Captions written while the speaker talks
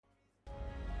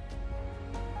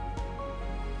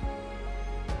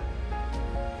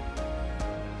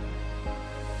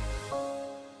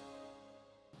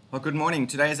Well, good morning.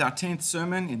 Today is our 10th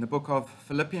sermon in the book of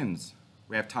Philippians.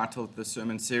 We have titled the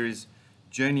sermon series,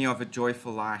 Journey of a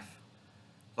Joyful Life.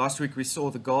 Last week we saw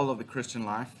the goal of the Christian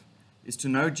life is to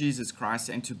know Jesus Christ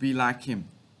and to be like him.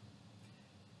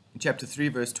 In chapter 3,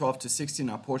 verse 12 to 16,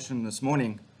 our portion this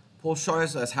morning, Paul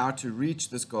shows us how to reach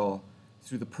this goal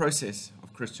through the process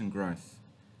of Christian growth.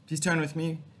 Please turn with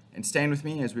me and stand with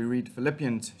me as we read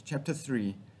Philippians chapter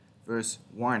 3, verse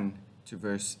 1 to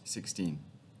verse 16.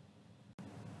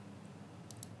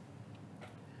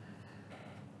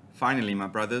 Finally, my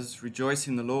brothers, rejoice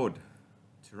in the Lord.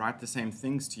 To write the same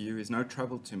things to you is no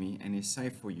trouble to me and is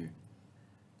safe for you.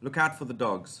 Look out for the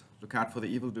dogs, look out for the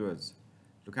evildoers,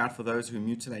 look out for those who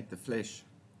mutilate the flesh.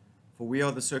 For we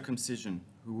are the circumcision,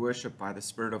 who worship by the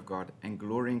Spirit of God and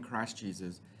glory in Christ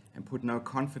Jesus, and put no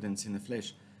confidence in the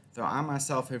flesh, though I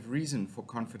myself have reason for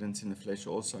confidence in the flesh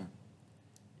also.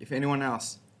 If anyone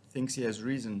else thinks he has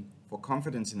reason for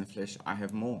confidence in the flesh, I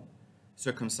have more.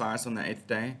 Circumcised on the 8th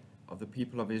day, of the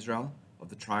people of Israel, of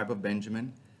the tribe of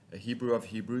Benjamin, a Hebrew of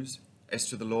Hebrews, as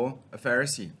to the law, a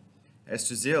Pharisee, as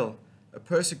to zeal, a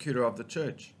persecutor of the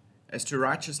church, as to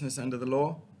righteousness under the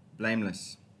law,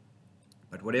 blameless.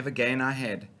 But whatever gain I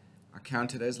had, I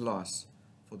counted as loss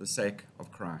for the sake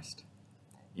of Christ.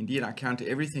 Indeed, I count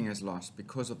everything as loss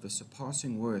because of the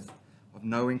surpassing worth of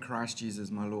knowing Christ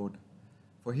Jesus my Lord.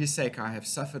 For his sake I have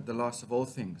suffered the loss of all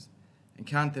things, and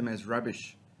count them as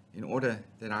rubbish, in order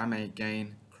that I may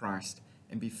gain Christ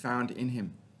and be found in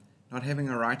him, not having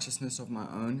a righteousness of my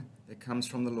own that comes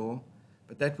from the law,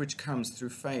 but that which comes through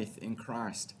faith in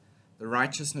Christ, the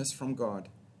righteousness from God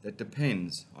that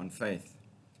depends on faith,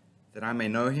 that I may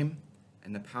know him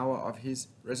and the power of his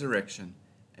resurrection,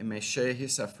 and may share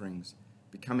his sufferings,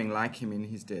 becoming like him in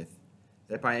his death,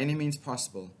 that by any means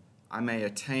possible I may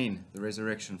attain the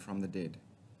resurrection from the dead.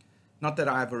 Not that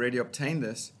I have already obtained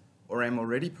this, or am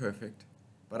already perfect,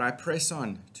 but I press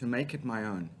on to make it my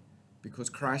own, because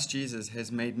Christ Jesus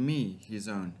has made me his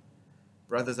own.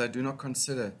 Brothers, I do not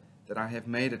consider that I have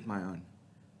made it my own.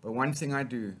 But one thing I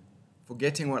do,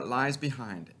 forgetting what lies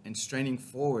behind and straining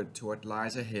forward to what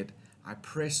lies ahead, I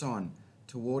press on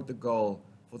toward the goal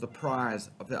for the prize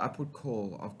of the upward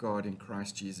call of God in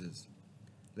Christ Jesus.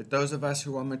 Let those of us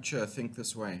who are mature think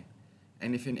this way,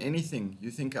 and if in anything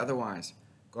you think otherwise,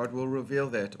 God will reveal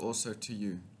that also to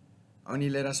you. Only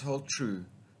let us hold true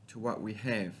to what we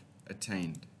have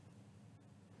attained.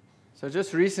 So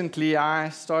just recently I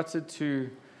started to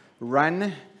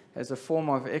run as a form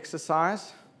of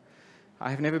exercise. I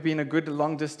have never been a good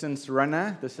long-distance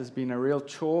runner. This has been a real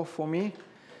chore for me.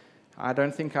 I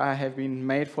don't think I have been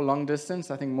made for long distance.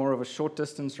 I think more of a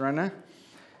short-distance runner.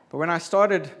 But when I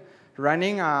started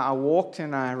running, I walked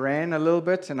and I ran a little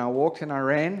bit, and I walked and I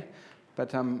ran.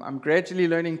 But I'm gradually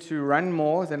learning to run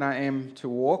more than I am to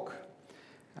walk.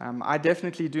 I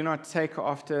definitely do not take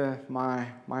after my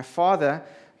father.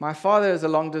 My father is a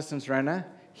long-distance runner.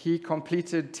 He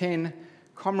completed 10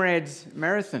 Comrades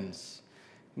marathons.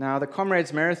 Now, the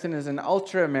Comrades Marathon is an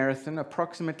ultra-marathon,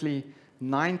 approximately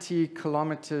 90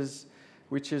 kilometers,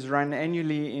 which is run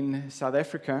annually in South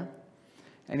Africa.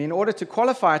 And in order to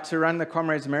qualify to run the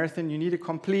Comrades Marathon, you need to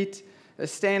complete a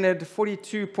standard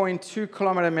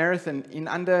 42.2-kilometer marathon in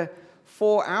under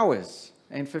 4 hours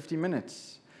and 50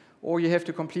 minutes. Or you have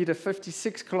to complete a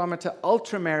 56-kilometer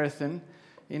ultra-marathon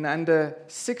in under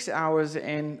 6 hours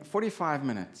and 45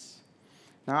 minutes.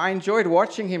 Now, I enjoyed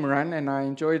watching him run, and I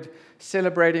enjoyed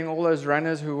celebrating all those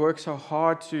runners who work so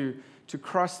hard to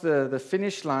cross the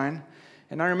finish line.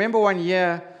 And I remember one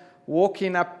year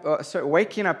waking up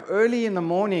early in the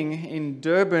morning in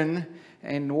Durban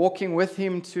and walking with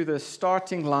him to the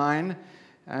starting line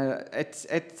at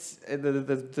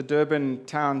the Durban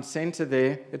town center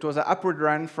there. It was an upward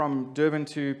run from Durban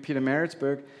to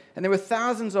Pietermaritzburg, and there were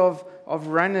thousands of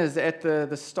runners at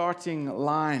the starting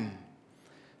line.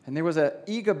 And there was an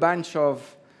eager bunch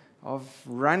of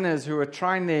runners who were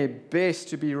trying their best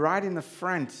to be right in the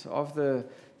front of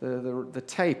the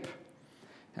tape.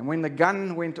 And when the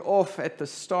gun went off at the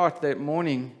start that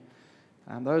morning,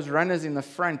 those runners in the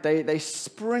front, they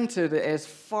sprinted as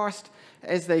fast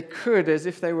as they could, as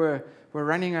if they were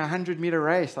running a 100-meter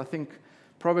race, I think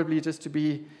probably just to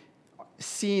be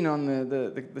seen on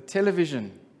the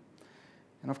television.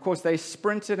 And of course, they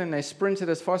sprinted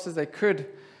as fast as they could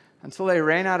until they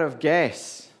ran out of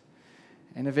gas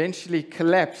and eventually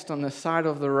collapsed on the side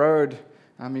of the road,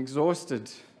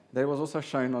 exhausted. That was also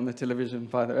shown on the television,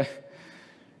 by the way.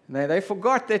 They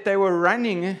forgot that they were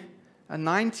running a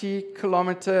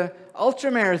 90-kilometer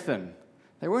ultramarathon.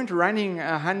 They weren't running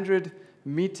a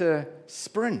 100-meter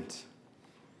sprint.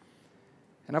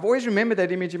 And I've always remembered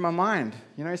that image in my mind,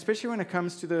 especially when it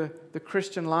comes to the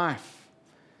Christian life.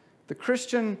 The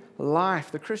Christian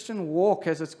life, the Christian walk,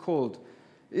 as it's called,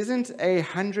 isn't a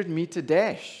 100-meter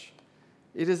dash.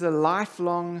 It is a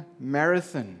lifelong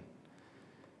marathon.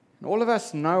 And all of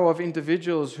us know of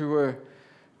individuals who were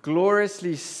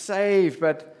gloriously saved,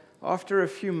 but after a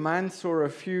few months or a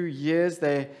few years,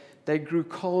 they grew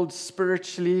cold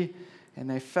spiritually, and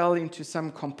they fell into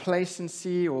some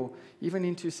complacency or even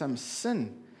into some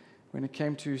sin when it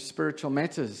came to spiritual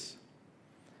matters.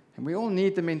 And we all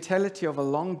need the mentality of a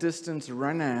long-distance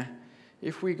runner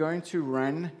if we're going to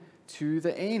run to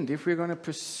the end, if we're going to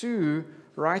pursue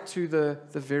right to the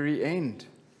very end.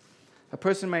 A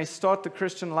person may start the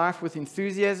Christian life with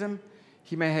enthusiasm,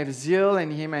 he may have zeal,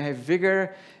 and he may have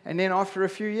vigor, and then after a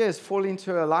few years fall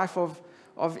into a life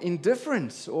of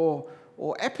indifference or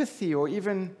apathy or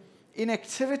even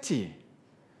inactivity,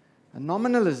 a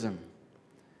nominalism.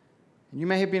 And you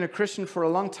may have been a Christian for a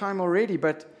long time already,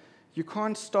 but you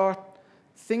can't start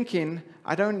thinking,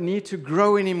 I don't need to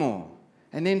grow anymore,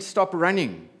 and then stop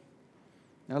running.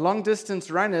 Now, long-distance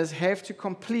runners have to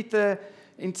complete the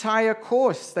entire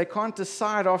course. They can't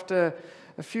decide after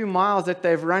a few miles that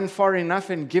they've run far enough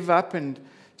and give up and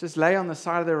just lay on the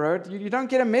side of the road. You don't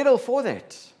get a medal for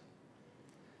that.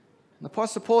 And the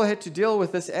Apostle Paul had to deal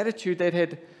with this attitude that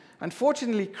had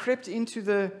unfortunately crept into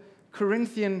the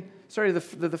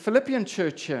Philippian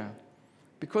church here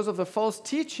because of the false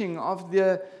teaching of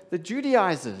the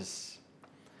Judaizers.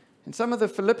 And some of the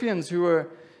Philippians who were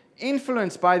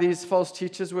influenced by these false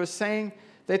teachers were saying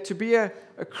that to be a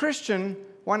Christian,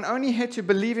 one only had to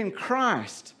believe in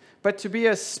Christ, but to be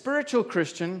a spiritual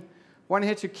Christian, one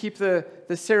had to keep the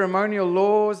ceremonial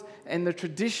laws and the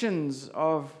traditions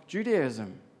of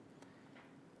Judaism.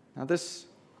 Now, this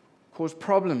caused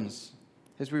problems,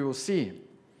 as we will see.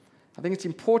 I think it's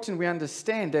important we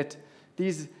understand that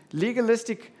these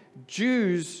legalistic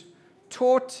Jews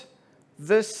taught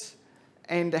this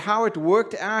and how it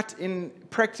worked out in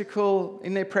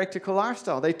their practical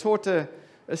lifestyle. They taught a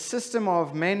system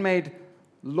of man-made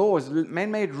laws,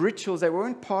 man-made rituals that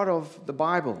weren't part of the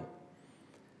Bible.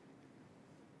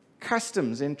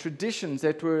 Customs and traditions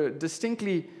that were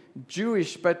distinctly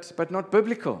Jewish but not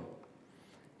biblical.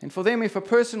 And for them, if a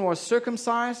person was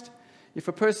circumcised, if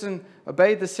a person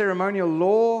obeyed the ceremonial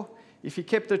law, if he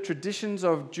kept the traditions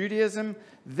of Judaism,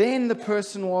 then the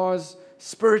person was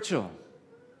spiritual.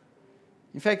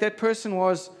 In fact, that person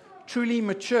was truly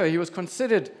mature. He was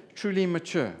considered truly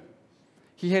mature.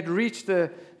 He had reached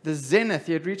the zenith.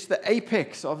 He had reached the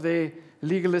apex of their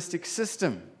legalistic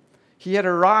system. He had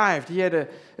arrived. He had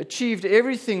achieved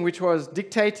everything which was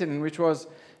dictated and which was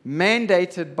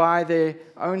mandated by their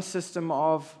own system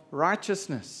of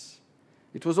righteousness.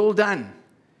 It was all done.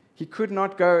 He could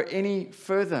not go any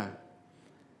further.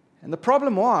 And the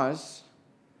problem was,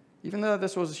 even though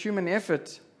this was a human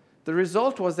effort, the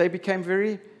result was they became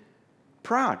very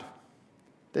proud.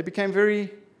 They became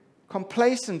very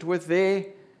complacent with their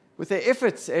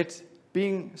efforts at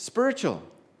being spiritual.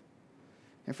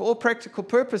 And for all practical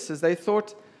purposes, they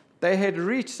thought they had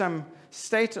reached some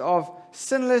state of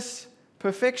sinless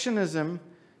perfectionism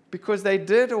because they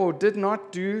did or did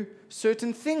not do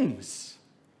certain things.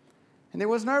 And there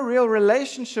was no real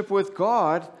relationship with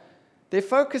God. Their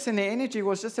focus and their energy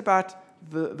was just about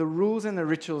the rules and the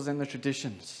rituals and the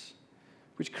traditions,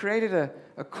 which created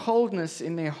a coldness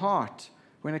in their heart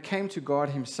when it came to God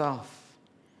himself.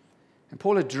 And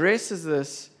Paul addresses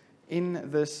this in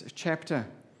this chapter.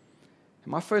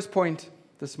 And my first point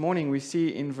this morning we see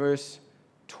in verse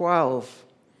 12.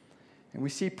 And we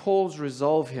see Paul's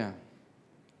resolve here.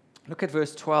 Look at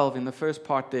verse 12 in the first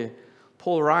part there.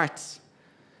 Paul writes,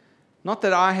 "Not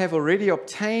that I have already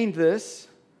obtained this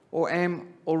or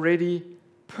am already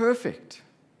perfect."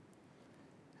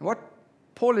 And what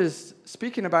Paul is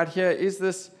speaking about here is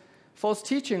this false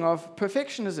teaching of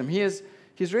perfectionism.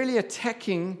 He's really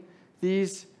attacking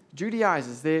these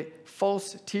Judaizers, their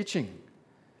false teaching.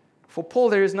 For Paul,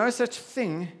 there is no such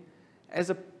thing as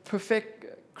a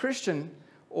perfect Christian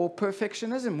or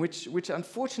perfectionism, which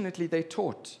unfortunately they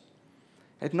taught.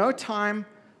 At no time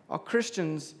are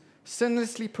Christians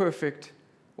sinlessly perfect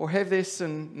or have their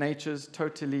sin natures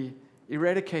totally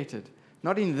eradicated.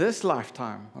 Not in this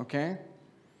lifetime, okay?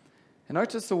 And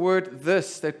notice the word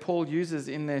 "this" that Paul uses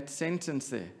in that sentence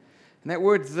there. And that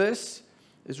word "this"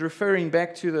 is referring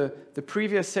back to the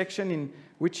previous section in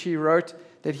which he wrote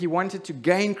that he wanted to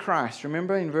gain Christ.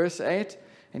 Remember in verse 8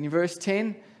 and in verse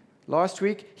 10, last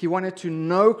week, he wanted to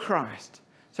know Christ.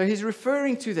 So he's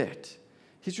referring to that.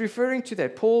 He's referring to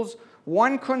that. Paul's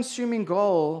one consuming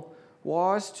goal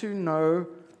was to know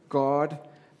God,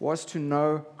 was to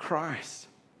know Christ.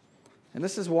 And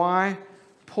this is why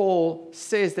Paul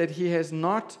says that he has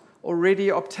not already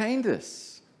obtained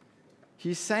this.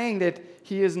 He's saying that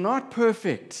he is not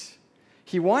perfect.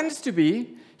 He wants to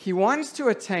be, he wants to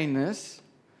attain this,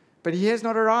 but he has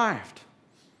not arrived.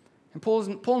 And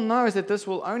Paul knows that this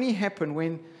will only happen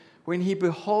when he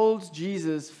beholds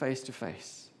Jesus face to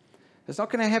face. It's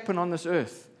not going to happen on this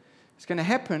earth. It's going to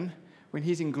happen when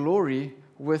he's in glory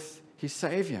with his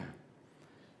Savior.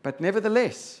 But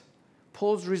nevertheless,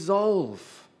 Paul's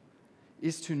resolve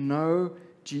is to know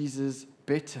Jesus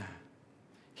better.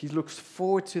 He looks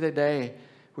forward to the day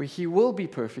where he will be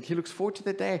perfect. He looks forward to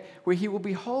the day where he will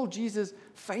behold Jesus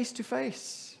face to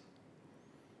face.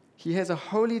 He has a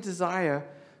holy desire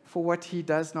for what he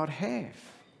does not have.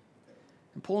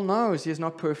 And Paul knows he is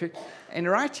not perfect. And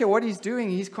right here, what he's doing,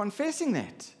 he's confessing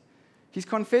that. He's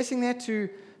confessing that to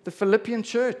the Philippian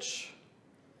church.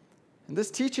 And this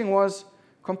teaching was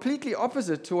completely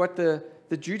opposite to what the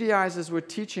Judaizers were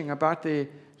teaching about the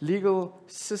legal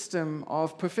system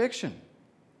of perfection.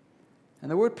 And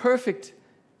the word perfect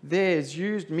there is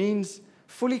used means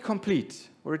fully complete,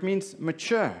 or it means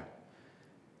mature.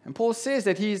 And Paul says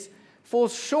that he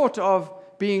falls short of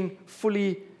being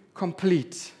fully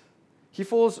complete. He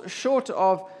falls short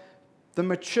of the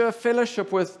mature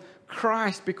fellowship with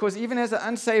Christ because even as an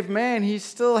unsaved man, he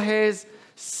still has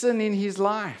sin in his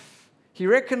life. He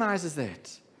recognizes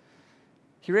that.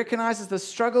 He recognizes the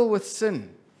struggle with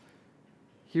sin.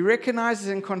 He recognizes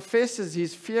and confesses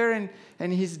his fear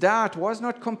and his doubt was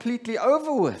not completely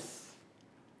over with.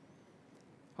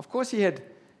 Of course, he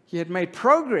had made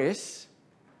progress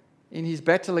in his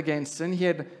battle against sin. He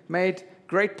had made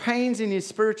great pains in his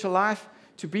spiritual life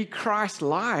to be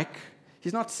Christ-like.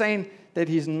 He's not saying that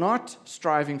he's not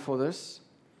striving for this,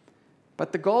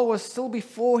 but the goal was still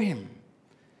before him,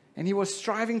 and he was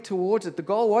striving towards it. The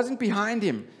goal wasn't behind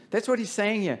him. That's what he's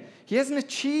saying here. He hasn't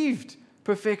achieved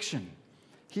perfection.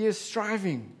 He is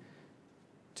striving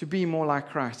to be more like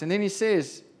Christ. And then he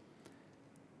says,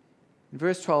 in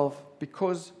verse 12,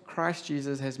 because Christ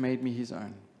Jesus has made me his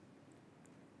own.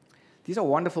 These are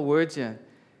wonderful words here.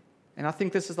 And I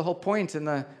think this is the whole point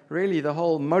and really the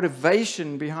whole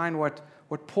motivation behind what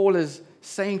Paul is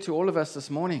saying to all of us this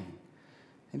morning.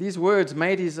 And these words,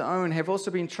 made his own, have also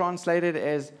been translated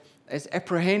as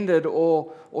apprehended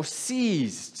or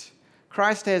seized.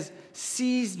 Christ has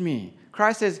seized me.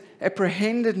 Christ has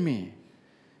apprehended me.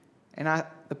 And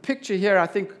the picture here, I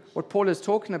think what Paul is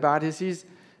talking about is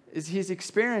his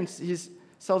experience, his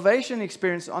salvation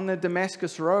experience on the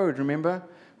Damascus Road, remember?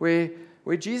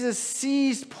 Where Jesus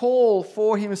seized Paul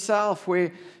for himself,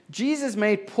 where Jesus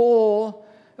made Paul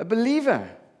a believer.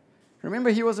 Remember,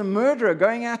 he was a murderer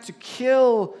going out to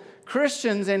kill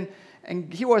Christians, and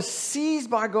he was seized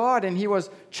by God, and he was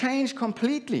changed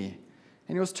completely.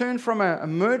 And he was turned from a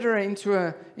murderer into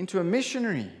a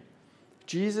missionary.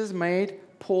 Jesus made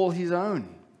Paul his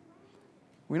own.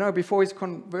 We know before his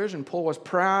conversion, Paul was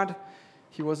proud.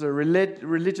 He was a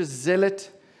religious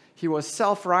zealot. He was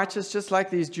self-righteous, just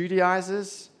like these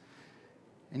Judaizers.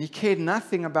 And he cared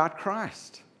nothing about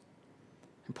Christ.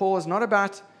 And Paul was not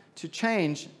about to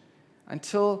change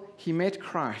until he met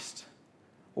Christ.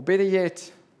 Or better yet,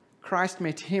 Christ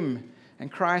met him, and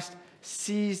Christ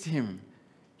seized him.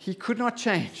 He could not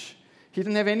change. He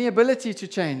didn't have any ability to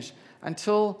change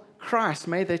until Christ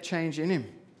made that change in him.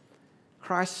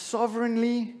 Christ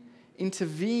sovereignly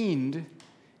intervened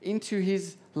into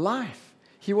his life.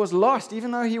 He was lost,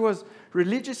 even though he was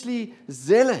religiously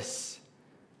zealous.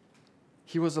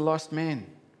 He was a lost man.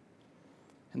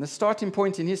 And the starting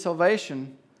point in his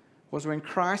salvation was when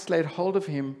Christ laid hold of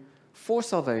him for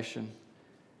salvation.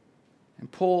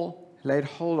 And Paul laid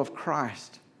hold of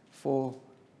Christ for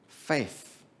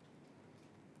faith.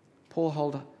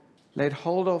 Paul laid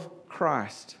hold of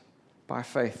Christ by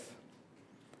faith.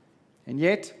 And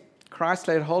yet, Christ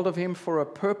laid hold of him for a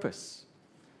purpose.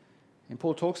 And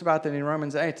Paul talks about that in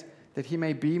Romans 8, that he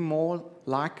may be more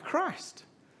like Christ.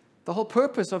 The whole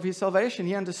purpose of his salvation,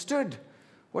 he understood,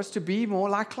 was to be more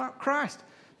like Christ.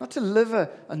 Not to live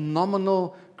a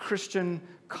nominal Christian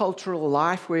cultural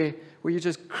life where you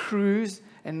just cruise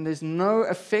and there's no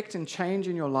effect and change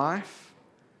in your life.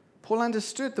 Paul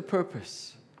understood the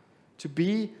purpose, to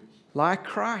be like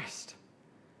Christ.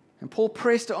 And Paul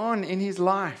pressed on in his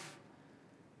life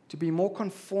to be more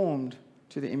conformed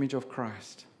to the image of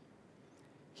Christ.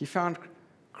 He found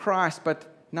Christ, but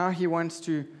now he wants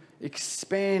to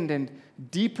expand and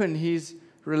deepen his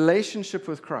relationship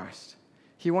with Christ.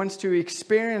 He wants to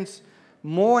experience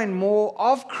more and more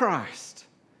of Christ.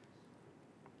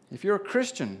 If you're a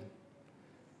Christian,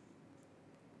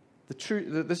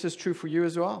 this is true for you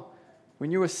as well.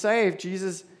 When you were saved,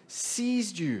 Jesus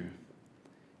seized you,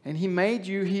 and he made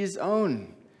you his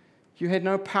own. You had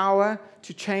no power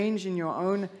to change in your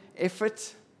own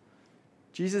effort.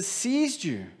 Jesus seized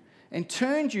you and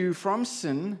turned you from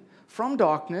sin, from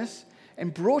darkness,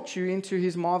 and brought you into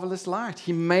his marvelous light.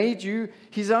 He made you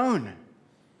his own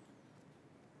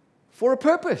for a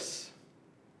purpose.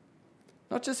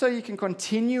 Not just so you can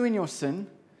continue in your sin,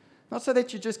 not so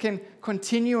that you just can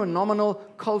continue a nominal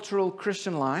cultural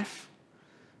Christian life,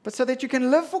 but so that you can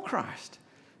live for Christ,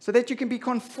 so that you can be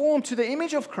conformed to the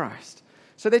image of Christ,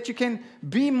 so that you can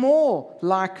be more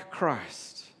like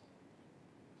Christ.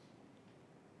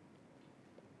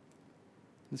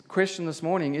 This question this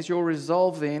morning, is your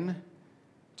resolve then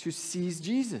to seize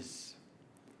Jesus?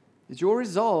 Is your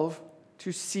resolve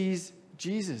to seize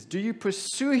Jesus? Do you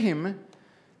pursue him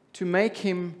to make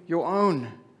him your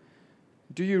own?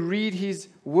 Do you read his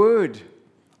word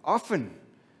often?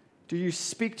 Do you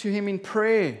speak to him in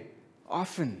prayer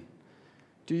often?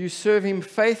 Do you serve him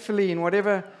faithfully in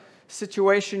whatever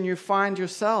situation you find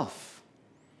yourself?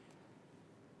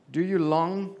 Do you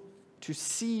long to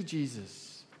see Jesus?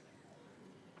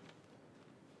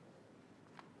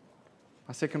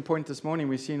 Our second point this morning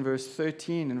we see in verse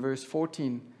 13 and verse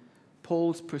 14,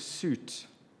 Paul's pursuit.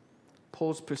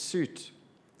 Paul's pursuit.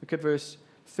 Look at verse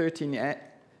 13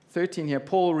 here.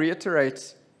 Paul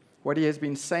reiterates what he has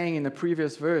been saying in the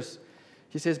previous verse.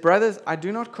 He says, "Brothers, I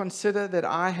do not consider that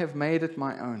I have made it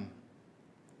my own."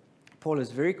 Paul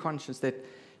is very conscious that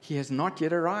he has not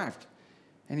yet arrived.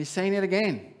 And he's saying it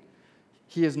again.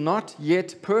 He is not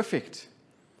yet perfect.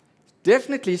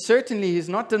 Definitely, certainly, he's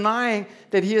not denying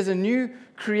that he is a new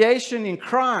creation in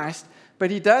Christ, but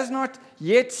he does not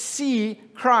yet see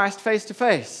Christ face to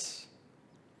face.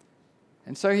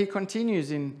 And so he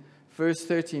continues in verse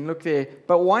 13. Look there.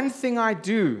 "But one thing I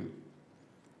do,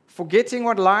 forgetting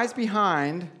what lies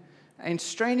behind and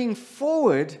straining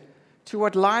forward to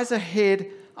what lies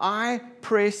ahead, I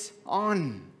press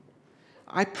on.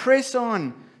 I press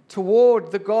on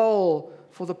toward the goal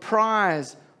for the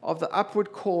prize of the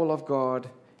upward call of God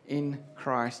in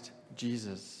Christ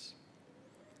Jesus."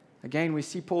 Again, we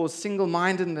see Paul's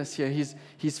single-mindedness here,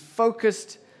 his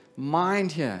focused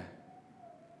mind here.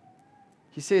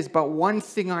 He says, "But one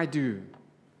thing I do."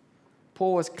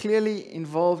 Paul was clearly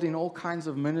involved in all kinds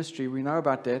of ministry. We know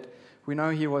about that. We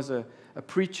know he was a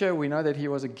preacher. We know that he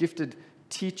was a gifted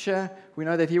teacher. We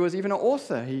know that he was even an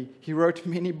author. He wrote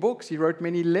many books. He wrote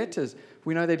many letters.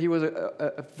 We know that he was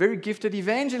a very gifted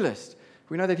evangelist.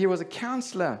 We know that he was a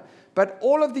counselor. But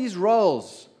all of these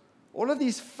roles, all of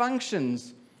these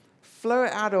functions flow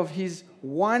out of his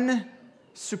one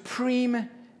supreme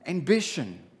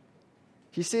ambition.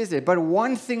 He says there, "But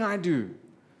one thing I do."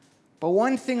 But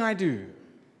one thing I do.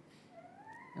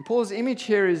 And Paul's image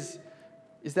here is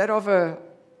that of a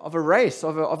race,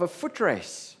 of a foot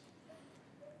race.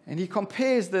 And he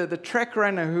compares the track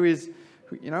runner who is,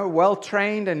 well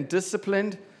trained and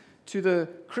disciplined to the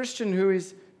Christian who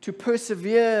is to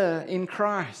persevere in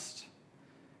Christ.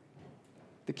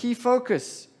 The key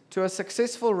focus to a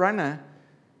successful runner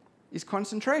is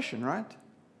concentration, right?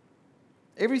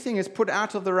 Everything is put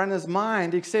out of the runner's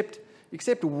mind except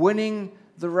winning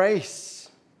the race.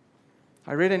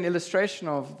 I read an illustration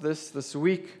of this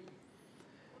week.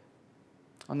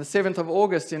 On the 7th of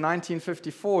August in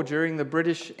 1954, during the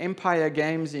British Empire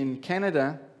Games in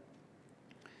Canada,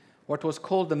 what was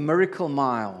called the Miracle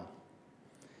Mile.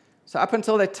 So up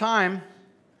until that time,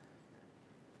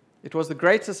 it was the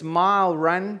greatest mile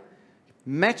run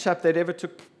matchup that ever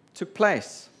took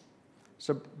place.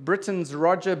 So Britain's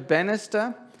Roger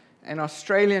Bannister and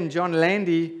Australian John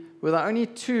Landy were the only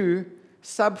two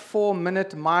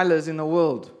sub-4-minute milers in the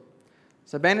world.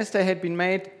 So Bannister had been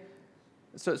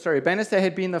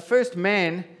the first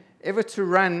man ever to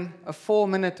run a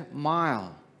 4-minute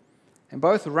mile. And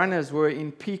both runners were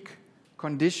in peak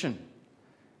condition.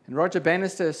 And Roger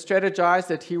Bannister strategized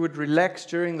that he would relax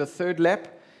during the third lap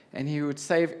and he would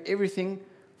save everything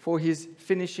for his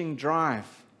finishing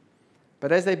drive.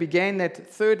 But as they began that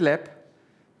third lap,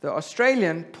 the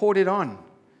Australian poured it on,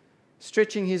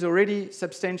 stretching his already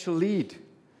substantial lead.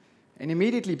 And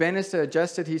immediately Bannister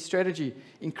adjusted his strategy,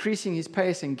 increasing his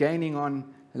pace and gaining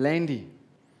on Landy.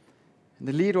 And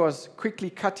the lead was quickly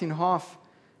cut in half,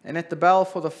 and at the bell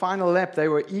for the final lap, they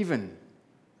were even.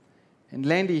 And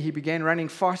Landy, he began running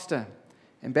faster,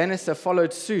 and Bannister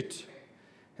followed suit.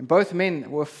 And both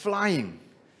men were flying.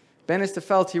 Bannister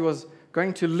felt he was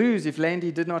going to lose if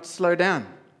Landy did not slow down.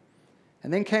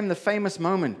 And then came the famous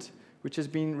moment, which has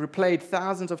been replayed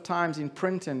thousands of times in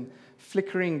print and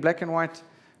flickering black and white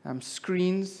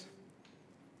screens.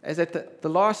 As at the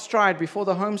last stride before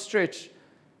the home stretch,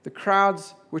 the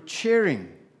crowds were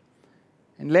cheering.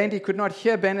 And Landy could not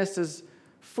hear Bannister's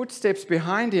footsteps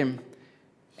behind him.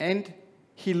 And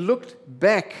he looked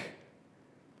back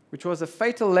which was a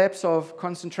fatal lapse of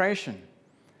concentration.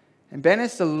 And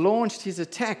Bannister launched his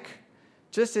attack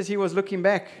just as he was looking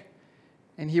back,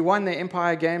 and he won the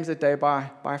Empire Games that day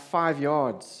by 5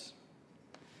 yards.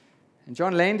 And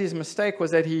John Landy's mistake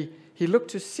was that he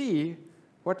looked to see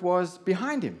what was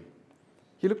behind him.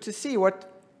 He looked to see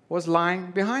what was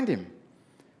lying behind him.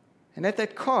 And at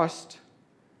that cost,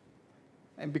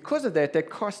 and because of that, that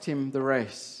cost him the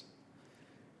race.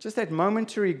 Just that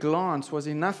momentary glance was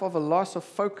enough of a loss of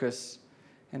focus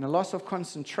and a loss of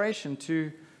concentration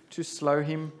to slow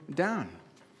him down.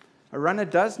 A runner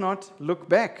does not look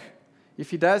back.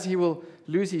 If he does, he will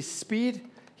lose his speed.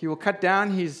 He will cut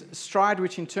down his stride,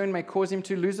 which in turn may cause him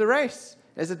to lose the race,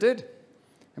 as it did.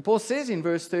 And Paul says in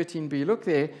verse 13b, look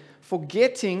there,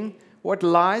 forgetting what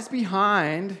lies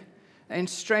behind and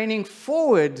straining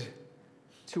forward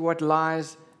to what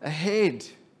lies ahead.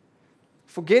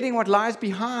 Forgetting what lies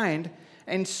behind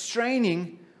and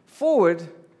straining forward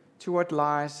to what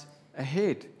lies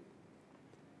ahead.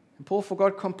 And Paul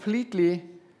forgot completely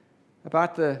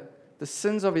about the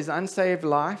sins of his unsaved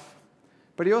life,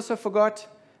 but he also forgot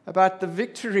about the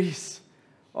victories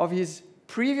of his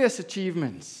previous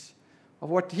achievements, of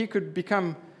what he could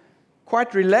become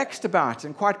quite relaxed about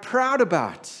and quite proud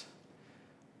about.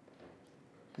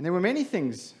 And there were many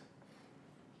things.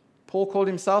 Paul called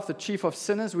himself the chief of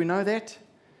sinners, we know that.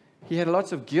 He had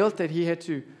lots of guilt that he had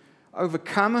to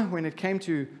overcome when it came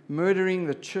to murdering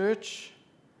the church.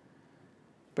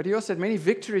 But he also had many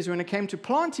victories when it came to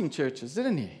planting churches,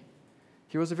 didn't he?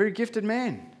 He was a very gifted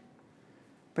man.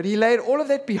 But he laid all of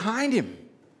that behind him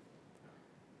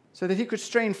so that he could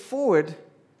strain forward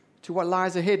to what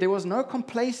lies ahead. There was no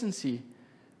complacency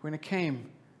when it came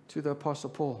to the Apostle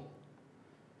Paul.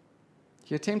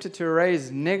 He attempted to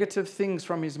erase negative things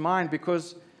from his mind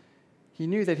because he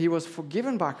knew that he was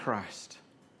forgiven by Christ.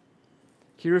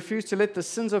 He refused to let the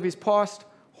sins of his past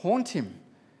haunt him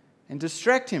and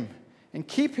distract him and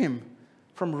keep him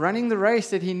from running the race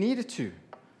that he needed to,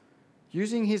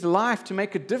 using his life to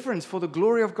make a difference for the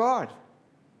glory of God.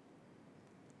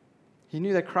 He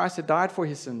knew that Christ had died for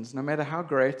his sins, no matter how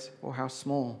great or how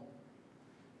small,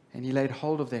 and he laid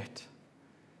hold of that.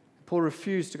 Paul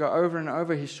refused to go over and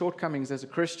over his shortcomings as a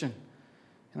Christian,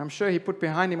 and I'm sure he put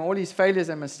behind him all his failures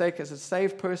and mistakes as a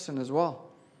saved person as well.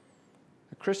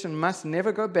 A Christian must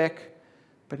never go back,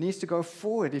 but needs to go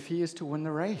forward if he is to win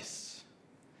the race.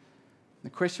 The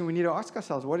question we need to ask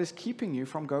ourselves, what is keeping you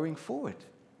from going forward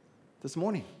this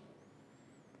morning?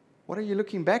 What are you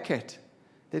looking back at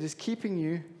that is keeping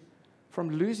you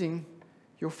from losing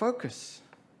your focus?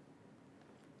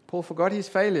 Paul forgot his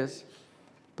failures,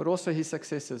 but also his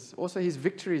successes, also his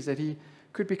victories that he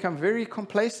could become very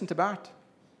complacent about.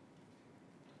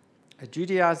 A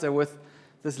Judaizer with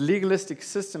this legalistic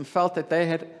system felt that they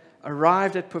had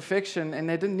arrived at perfection and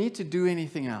they didn't need to do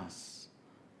anything else.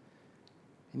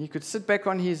 And he could sit back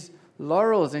on his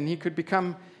laurels and he could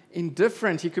become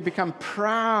indifferent. He could become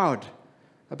proud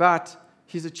about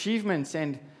his achievements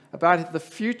and about the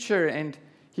future. And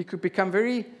he could become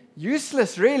very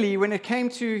useless, really, when it came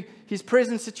to his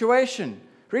present situation.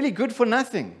 Really good for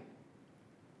nothing.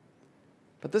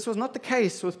 But this was not the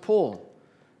case with Paul.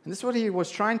 And this is what he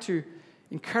was trying to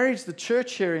encourage the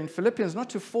church here in Philippians, not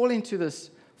to fall into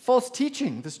this false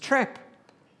teaching, this trap.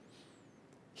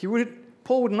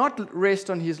 Paul would not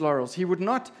rest on his laurels. He would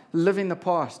not live in the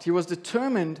past. He was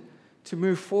determined to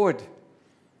move forward.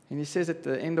 And he says at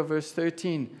the end of verse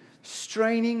 13,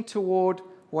 straining toward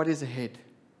what is ahead.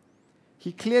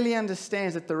 He clearly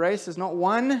understands that the race is not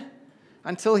won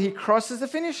until he crosses the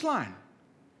finish line.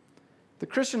 The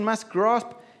Christian must grasp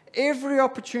every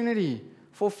opportunity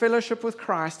for fellowship with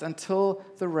Christ until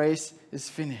the race is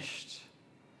finished.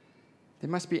 There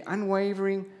must be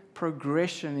unwavering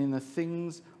progression in the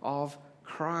things of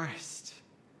Christ.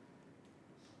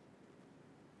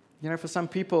 You know, for some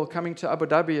people, coming to Abu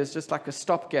Dhabi is just like a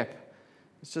stopgap.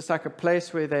 It's just like a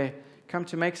place where they come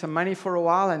to make some money for a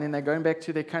while and then they're going back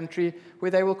to their country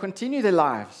where they will continue their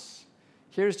lives.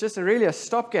 Here is just really a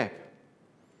stopgap.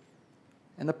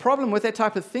 And the problem with that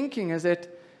type of thinking is that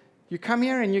you come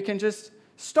here and you can just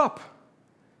stop.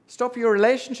 Stop your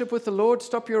relationship with the Lord,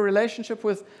 stop your relationship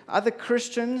with other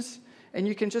Christians, and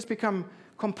you can just become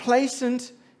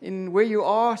complacent in where you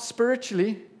are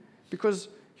spiritually because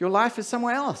your life is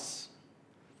somewhere else.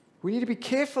 We need to be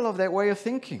careful of that way of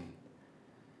thinking.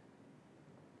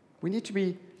 We need to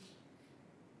be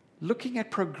looking at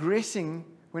progressing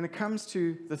when it comes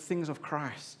to the things of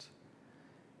Christ.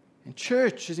 And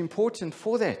church is important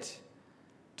for that,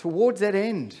 towards that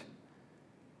end.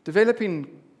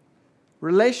 Developing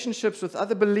relationships with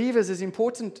other believers is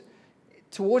important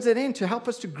towards that end, to help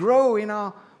us to grow in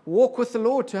our walk with the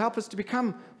Lord, to help us to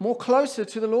become more closer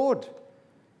to the Lord.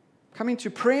 Coming to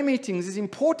prayer meetings is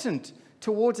important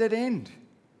towards that end.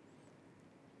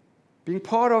 Being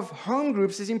part of home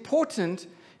groups is important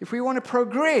if we want to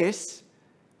progress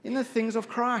in the things of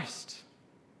Christ.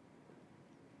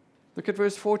 Look at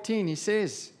verse 14. He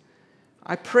says,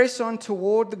 I press on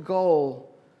toward the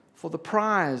goal for the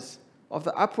prize of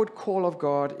the upward call of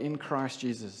God in Christ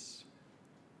Jesus.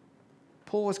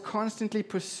 Paul was constantly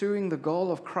pursuing the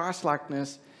goal of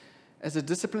Christ-likeness as a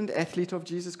disciplined athlete of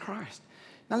Jesus Christ.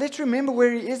 Now let's remember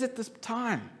where he is at this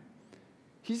time.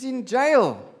 He's in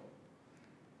jail.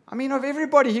 I mean, of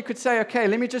everybody, he could say, okay,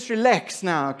 let me just relax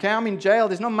now. Okay, I'm in jail.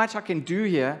 There's not much I can do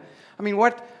here. I mean,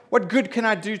 what good can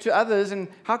I do to others, and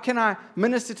how can I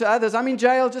minister to others? I'm in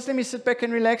jail. Just let me sit back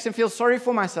and relax and feel sorry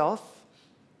for myself.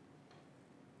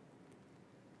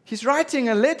 He's writing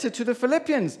a letter to the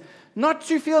Philippians, not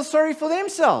to feel sorry for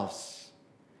themselves,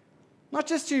 not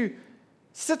just to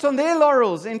sit on their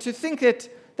laurels and to think that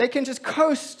they can just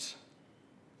coast.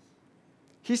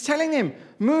 He's telling them,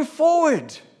 move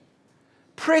forward.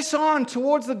 Press on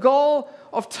towards the goal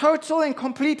of total and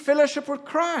complete fellowship with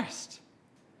Christ.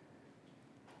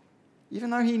 Even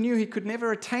though he knew he could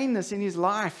never attain this in his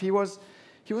life, he was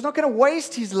not going to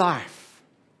waste his life.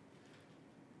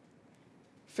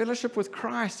 Fellowship with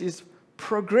Christ is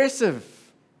progressive.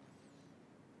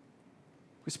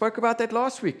 We spoke about that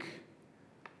last week.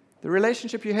 The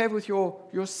relationship you have with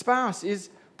your spouse is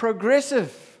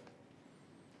progressive.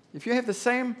 If you have the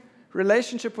same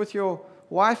relationship with your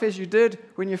wife as you did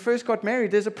when you first got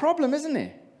married, there's a problem, isn't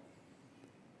there?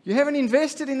 You haven't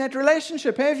invested in that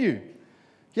relationship, have you?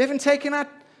 You haven't taken out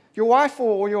your wife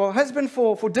or your husband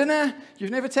for dinner.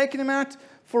 You've never taken him out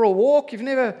for a walk. You've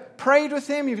never prayed with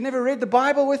him. You've never read the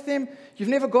Bible with him. You've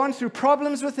never gone through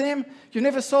problems with him. You've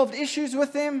never solved issues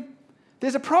with him.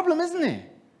 There's a problem, isn't there?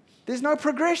 There's no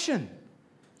progression.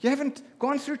 You haven't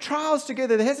gone through trials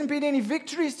together. There hasn't been any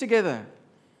victories together.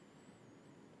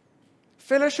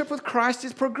 Fellowship with Christ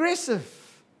is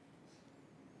progressive.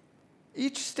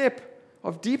 Each step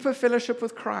of deeper fellowship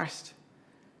with Christ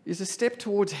is a step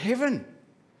towards heaven.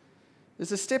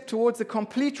 It's a step towards the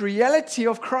complete reality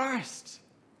of Christ.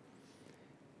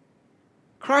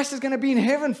 Christ is going to be in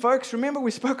heaven, folks. Remember,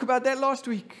 we spoke about that last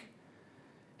week.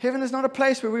 Heaven is not a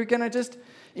place where we're going to just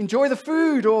enjoy the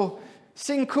food or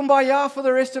sing Kumbaya for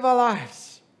the rest of our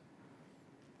lives.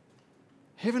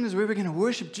 Heaven is where we're going to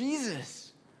worship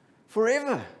Jesus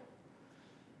forever.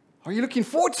 Are you looking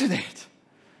forward to that?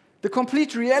 The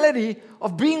complete reality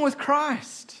of being with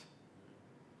Christ.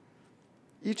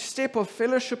 Each step of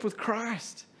fellowship with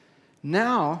Christ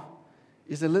now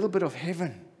is a little bit of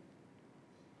heaven.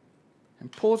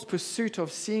 And Paul's pursuit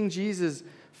of seeing Jesus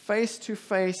face to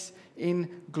face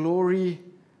in glory,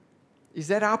 is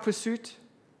that our pursuit?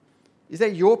 Is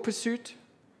that your pursuit?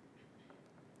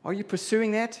 Are you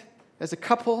pursuing that as a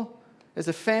couple, as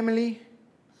a family?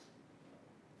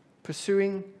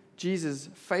 Pursuing Jesus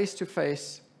face to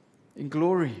face in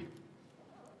glory.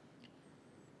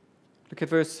 Look at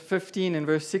verse 15 and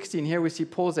verse 16. Here we see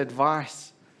Paul's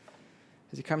advice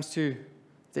as he comes to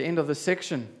the end of the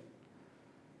section.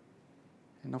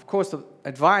 And of course, the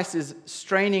advice is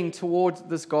straining towards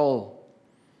this goal.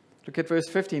 Look at verse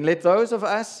 15. Let those of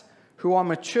us who are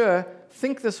mature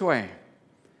think this way.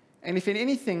 And if in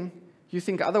anything you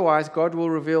think otherwise, God will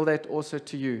reveal that also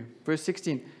to you. Verse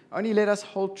 16. Only let us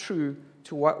hold true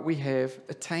to what we have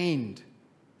attained.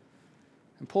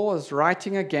 And Paul is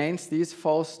writing against these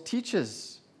false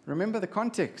teachers. Remember the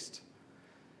context.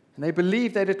 And they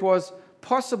believed that it was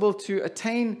possible to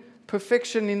attain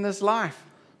perfection in this life.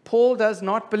 Paul does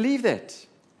not believe that.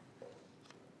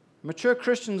 Mature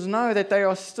Christians know that they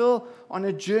are still on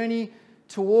a journey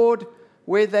toward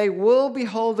where they will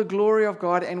behold the glory of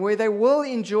God and where they will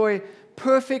enjoy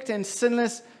perfect and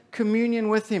sinless communion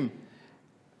with Him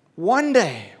one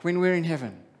day when we're in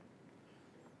heaven.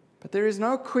 But there is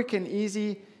no quick and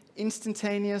easy,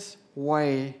 instantaneous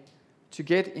way to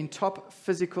get in top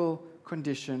physical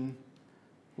condition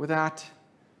without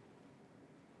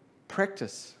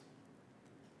practice,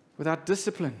 without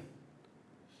discipline,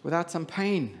 without some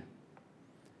pain.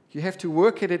 You have to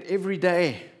work at it every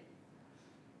day.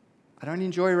 I don't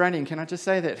enjoy running, can I just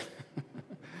say that?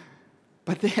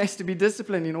 But there has to be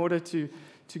discipline in order to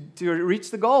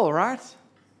reach the goal, right?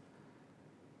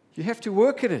 You have to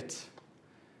work at it.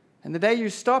 And the day you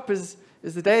stop is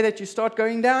the day that you start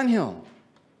going downhill.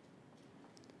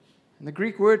 And the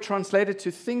Greek word translated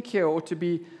to think here or to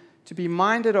be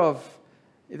minded of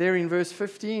there in verse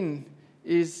 15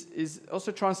 is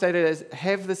also translated as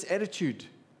have this attitude.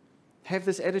 Have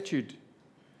this attitude.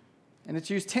 And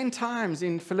it's used 10 times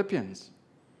in Philippians.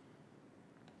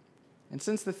 And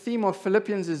since the theme of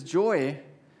Philippians is joy,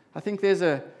 I think there's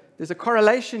a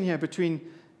correlation here between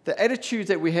the attitudes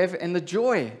that we have and the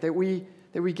joy that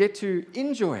we get to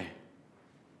enjoy.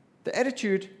 The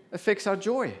attitude affects our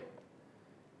joy.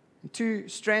 And two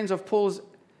strands of Paul's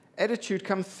attitude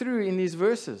come through in these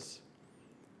verses.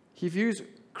 He views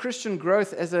Christian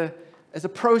growth as a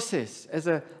process, as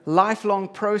a lifelong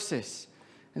process.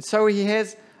 And so he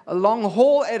has a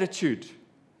long-haul attitude.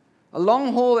 A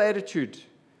long-haul attitude.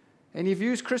 And he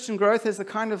views Christian growth as the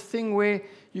kind of thing where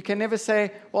you can never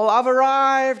say, well, I've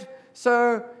arrived,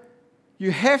 so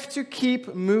you have to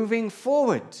keep moving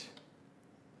forward.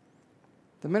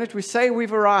 The minute we say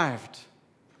we've arrived,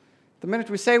 the minute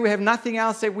we say we have nothing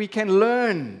else that we can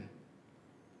learn,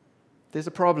 there's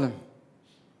a problem.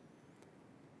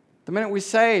 The minute we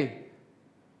say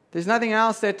there's nothing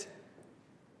else that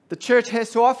the church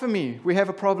has to offer me, we have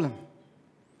a problem.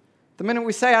 The minute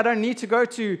we say I don't need to go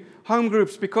to home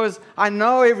groups because I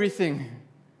know everything,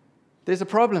 there's a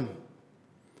problem.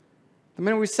 The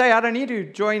minute we say I don't need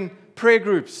to join prayer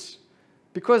groups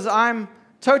because I'm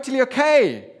totally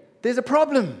okay, there's a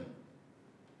problem.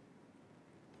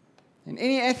 And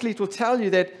any athlete will tell you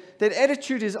that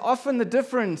attitude is often the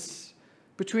difference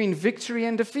between victory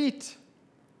and defeat.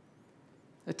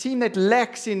 A team that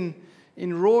lacks in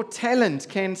raw talent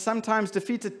can sometimes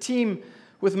defeat a team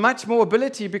with much more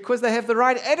ability because they have the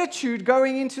right attitude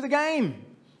going into the game.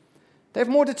 They have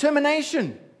more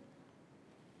determination.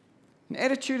 And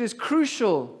attitude is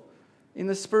crucial in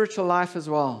the spiritual life as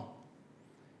well.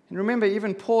 And remember,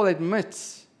 even Paul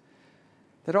admits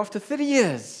that after 30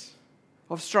 years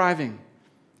of striving,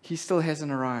 he still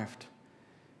hasn't arrived.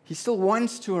 He still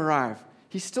wants to arrive.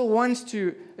 He still wants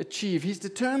to achieve. He's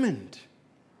determined.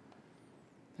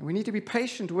 And we need to be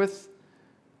patient with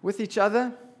each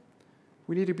other.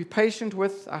 We need to be patient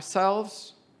with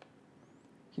ourselves.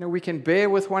 You know, we can bear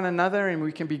with one another and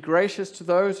we can be gracious to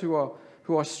those who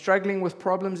are struggling with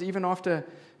problems even after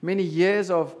many years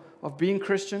of being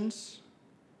Christians.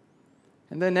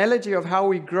 And the analogy of how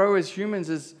we grow as humans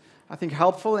is, I think,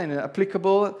 helpful and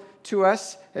applicable to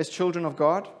us as children of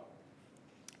God.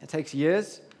 It takes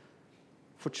years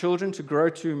for children to grow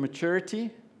to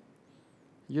maturity.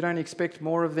 You don't expect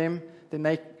more of them than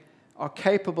they are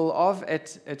capable of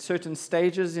at certain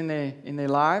stages in their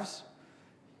lives.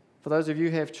 For those of you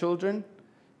who have children,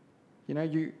 you know,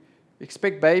 you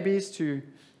expect babies to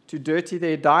dirty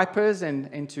their diapers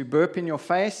and to burp in your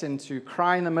face and to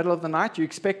cry in the middle of the night. You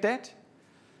expect that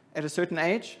at a certain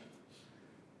age.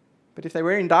 But if they're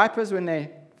wearing diapers when they're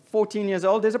 14 years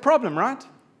old, there's a problem, right?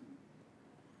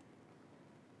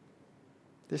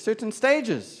 There's certain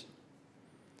stages.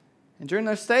 And during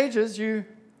those stages, you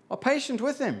are patient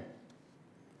with them.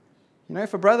 You know,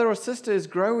 if a brother or sister is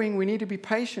growing, we need to be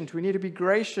patient. We need to be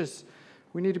gracious.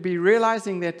 We need to be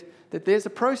realizing that there's a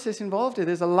process involved here.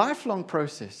 There's a lifelong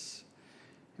process.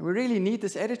 And we really need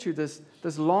this attitude, this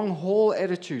long-haul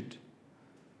attitude.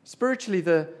 Spiritually,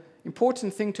 the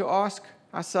important thing to ask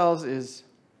ourselves is,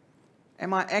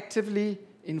 am I actively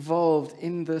involved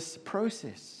in this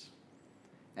process?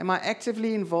 Am I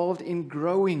actively involved in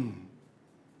growing?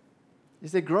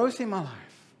 Is there growth in my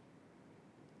life?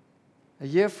 A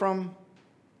year from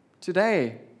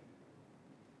today,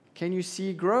 can you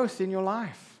see growth in your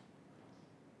life?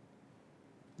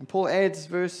 And Paul adds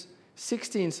verse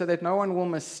 16 so that no one will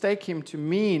mistake him to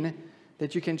mean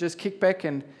that you can just kick back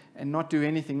and not do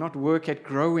anything, not work at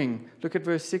growing. Look at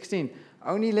verse 16.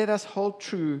 Only let us hold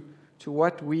true to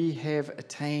what we have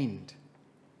attained.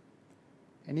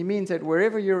 And he means that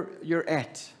wherever you're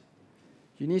at,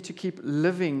 you need to keep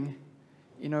living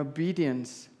in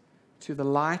obedience to the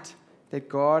light that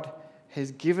God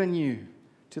has given you,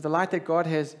 to the light that God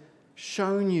has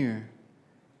shown you,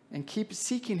 and keep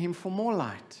seeking Him for more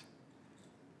light,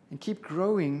 and keep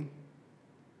growing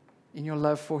in your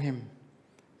love for Him.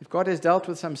 If God has dealt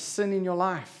with some sin in your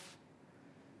life,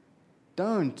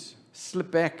 don't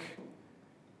slip back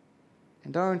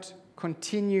and don't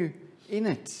continue in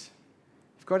it.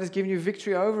 If God has given you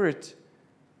victory over it,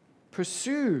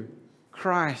 pursue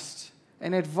Christ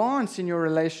and advance in your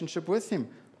relationship with Him.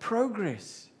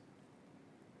 Progress.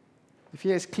 If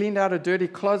He has cleaned out a dirty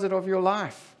closet of your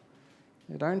life,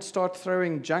 don't start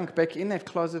throwing junk back in that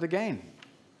closet again.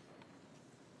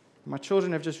 My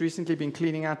children have just recently been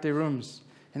cleaning out their rooms,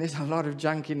 and there's a lot of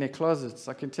junk in their closets,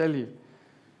 I can tell you.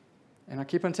 And I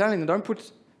keep on telling them, don't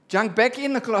put junk back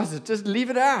in the closet, just leave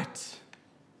it out.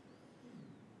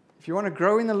 If you want to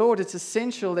grow in the Lord, it's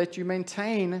essential that you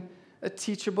maintain a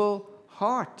teachable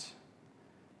heart.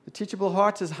 The teachable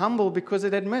heart is humble because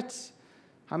it admits,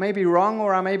 I may be wrong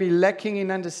or I may be lacking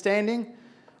in understanding.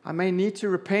 I may need to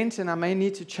repent and I may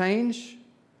need to change.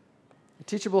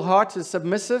 teachable heart is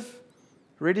submissive,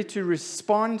 ready to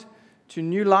respond to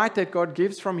new light that God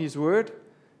gives from His Word,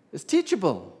 is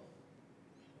teachable.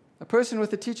 A person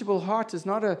with a teachable heart is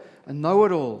not a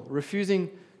know-it-all,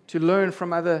 refusing to learn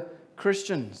from other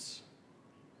Christians.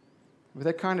 With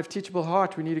that kind of teachable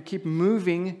heart, we need to keep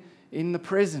moving in the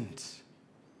present,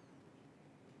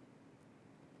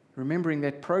 remembering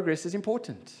that progress is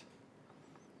important.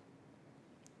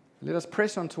 Let us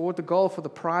press on toward the goal for the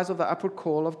prize of the upward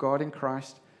call of God in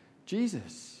Christ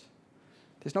Jesus.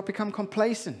 Let's not become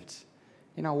complacent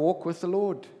in our walk with the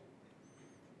Lord.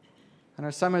 I know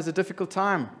summer is a difficult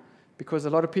time because a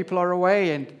lot of people are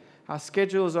away and our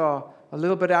schedules are a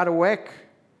little bit out of whack.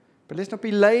 But let's not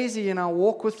be lazy in our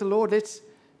walk with the Lord. Let's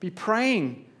be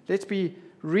praying. Let's be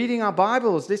reading our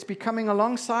Bibles. Let's be coming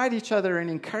alongside each other and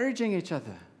encouraging each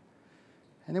other.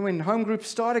 And then when home groups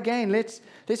start again, let's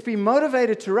be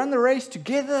motivated to run the race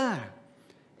together.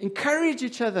 Encourage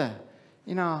each other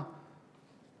in our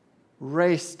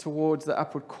race towards the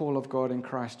upward call of God in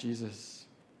Christ Jesus.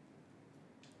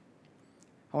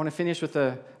 I want to finish with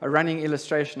a running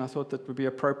illustration I thought that would be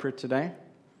appropriate today.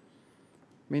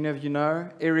 Many of you know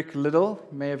Eric Liddell.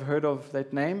 You may have heard of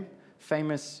that name,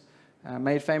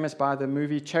 made famous by the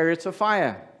movie Chariots of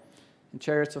Fire. And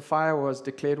Chariots of Fire was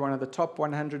declared one of the top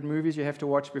 100 movies you have to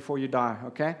watch before you die,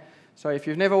 okay? So if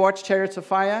you've never watched Chariots of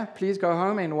Fire, please go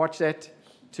home and watch that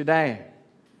today.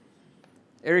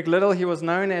 Eric Liddell, he was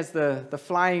known as the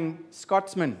Flying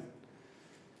Scotsman.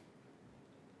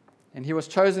 And he was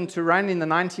chosen to run in the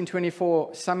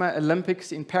 1924 Summer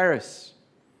Olympics in Paris.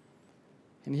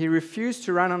 And he refused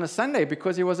to run on a Sunday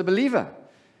because he was a believer.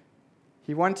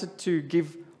 He wanted to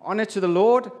give honor to the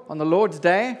Lord on the Lord's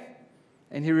day,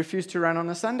 and he refused to run on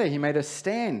a Sunday. He made a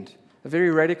stand, a very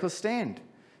radical stand.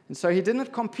 And so he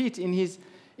didn't compete in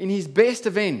his best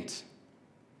event.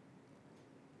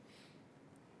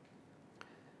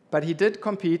 But he did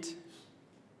compete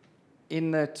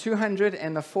in the 200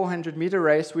 and the 400 meter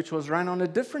race, which was run on a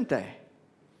different day.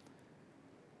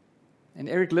 And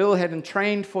Eric Liddell hadn't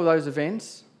trained for those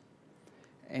events,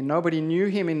 and nobody knew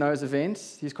him in those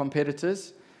events, his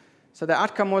competitors, so the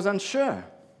outcome was unsure.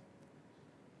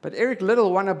 But Eric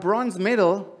Liddell won a bronze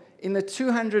medal in the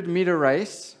 200 meter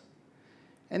race,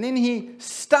 and then he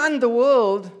stunned the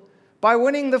world by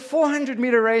winning the 400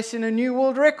 meter race in a new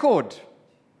world record.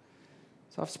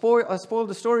 So I've spoiled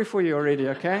the story for you already,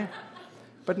 okay?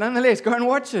 But nonetheless, go and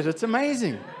watch it. It's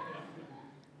amazing.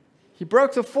 He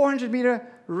broke the 400 meter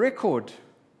record.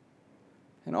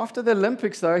 And after the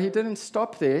Olympics, though, he didn't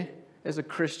stop there as a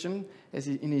Christian,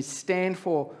 in his stand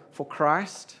for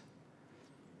Christ.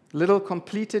 Liddell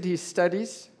completed his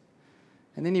studies,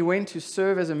 and then he went to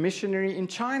serve as a missionary in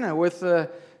China with the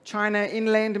China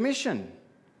Inland Mission.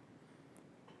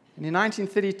 And in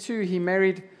 1932, he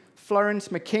married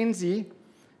Florence Mackenzie,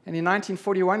 and in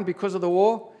 1941, because of the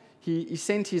war, he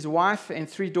sent his wife and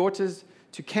 3 daughters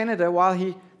to Canada while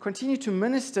he continued to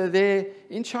minister there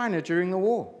in China during the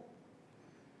war.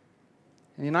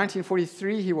 And in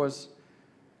 1943, he was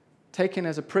taken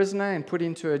as a prisoner and put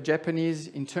into a Japanese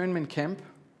internment camp.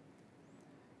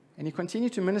 And he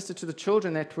continued to minister to the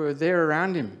children that were there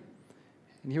around him.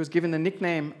 And he was given the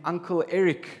nickname Uncle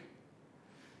Eric.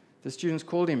 The students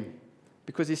called him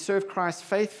because he served Christ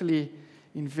faithfully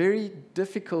in very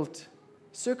difficult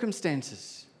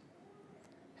circumstances.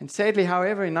 And sadly,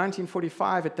 however, in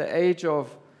 1945, at the age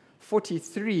of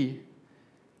 43,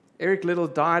 Eric Liddell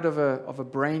died of a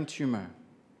brain tumor.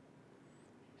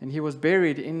 And he was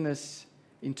buried in this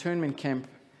internment camp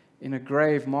in a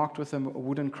grave marked with a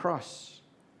wooden cross.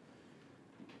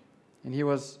 And he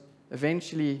was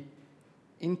eventually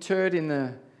interred in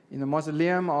the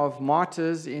mausoleum of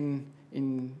martyrs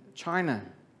in China.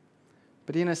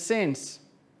 But in a sense,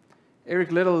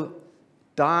 Eric Liddell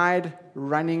died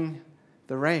running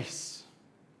the race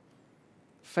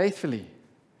faithfully.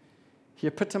 He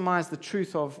epitomized the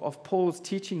truth of Paul's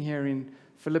teaching here in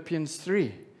Philippians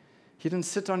 3. He didn't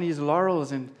sit on his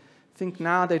laurels and think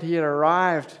now that he had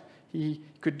arrived, he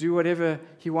could do whatever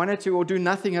he wanted to or do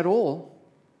nothing at all.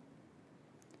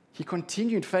 He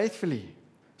continued faithfully,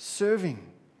 serving.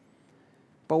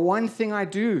 But one thing I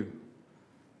do,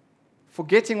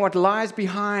 forgetting what lies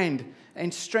behind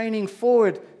and straining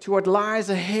forward to what lies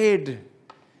ahead,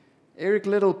 Eric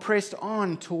Liddell pressed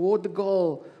on toward the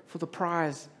goal for the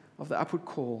prize of the upward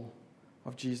call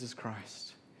of Jesus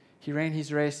Christ. He ran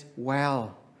his race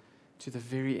well to the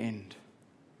very end.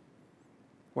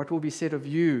 What will be said of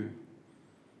you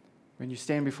when you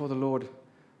stand before the Lord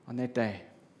on that day?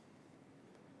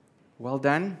 Well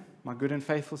done, my good and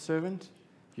faithful servant.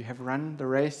 You have run the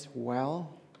race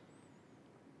well.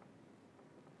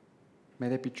 May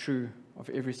that be true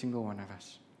of every single one of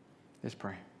us. Let's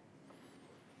pray.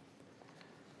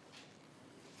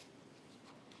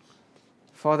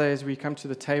 Father, as we come to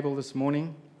the table this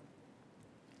morning,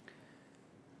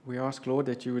 we ask, Lord,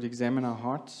 that you would examine our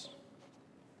hearts.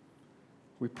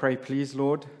 We pray, please,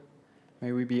 Lord,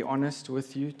 may we be honest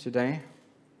with you today.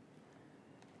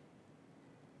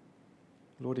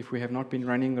 Lord, if we have not been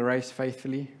running the race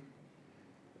faithfully,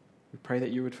 we pray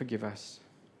that you would forgive us.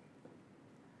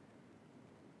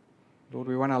 Lord,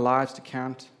 we want our lives to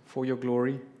count for your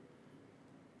glory.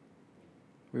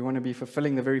 We want to be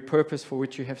fulfilling the very purpose for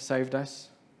which you have saved us.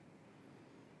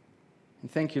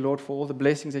 And thank you, Lord, for all the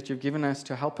blessings that you've given us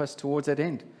to help us towards that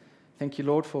end. Thank you,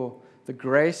 Lord, for the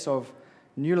grace of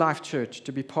New Life Church,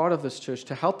 to be part of this church,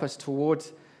 to help us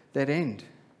towards that end.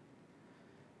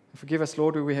 And forgive us,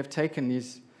 Lord, where we have taken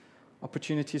these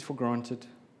opportunities for granted.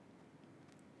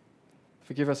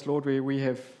 Forgive us, Lord, where we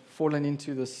have fallen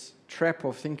into this trap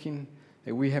of thinking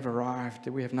that we have arrived,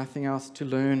 that we have nothing else to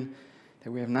learn,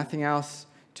 that we have nothing else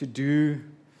to do,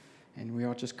 and we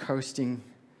are just coasting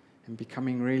and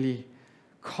becoming really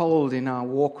cold in our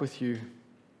walk with you.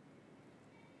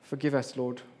 Forgive us,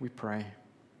 Lord, we pray.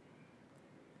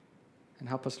 And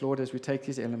help us, Lord, as we take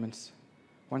these elements,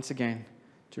 once again,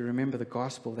 to remember the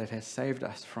gospel that has saved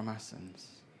us from our sins,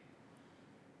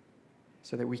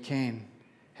 so that we can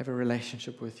have a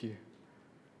relationship with you.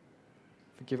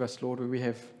 Forgive us, Lord, where we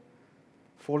have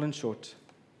fallen short.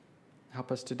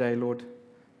 Help us today, Lord,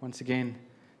 once again,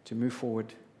 to move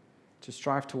forward, to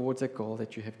strive towards that goal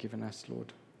that you have given us,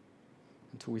 Lord,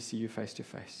 until we see you face to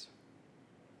face.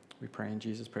 We pray in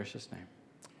Jesus' precious name.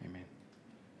 Amen.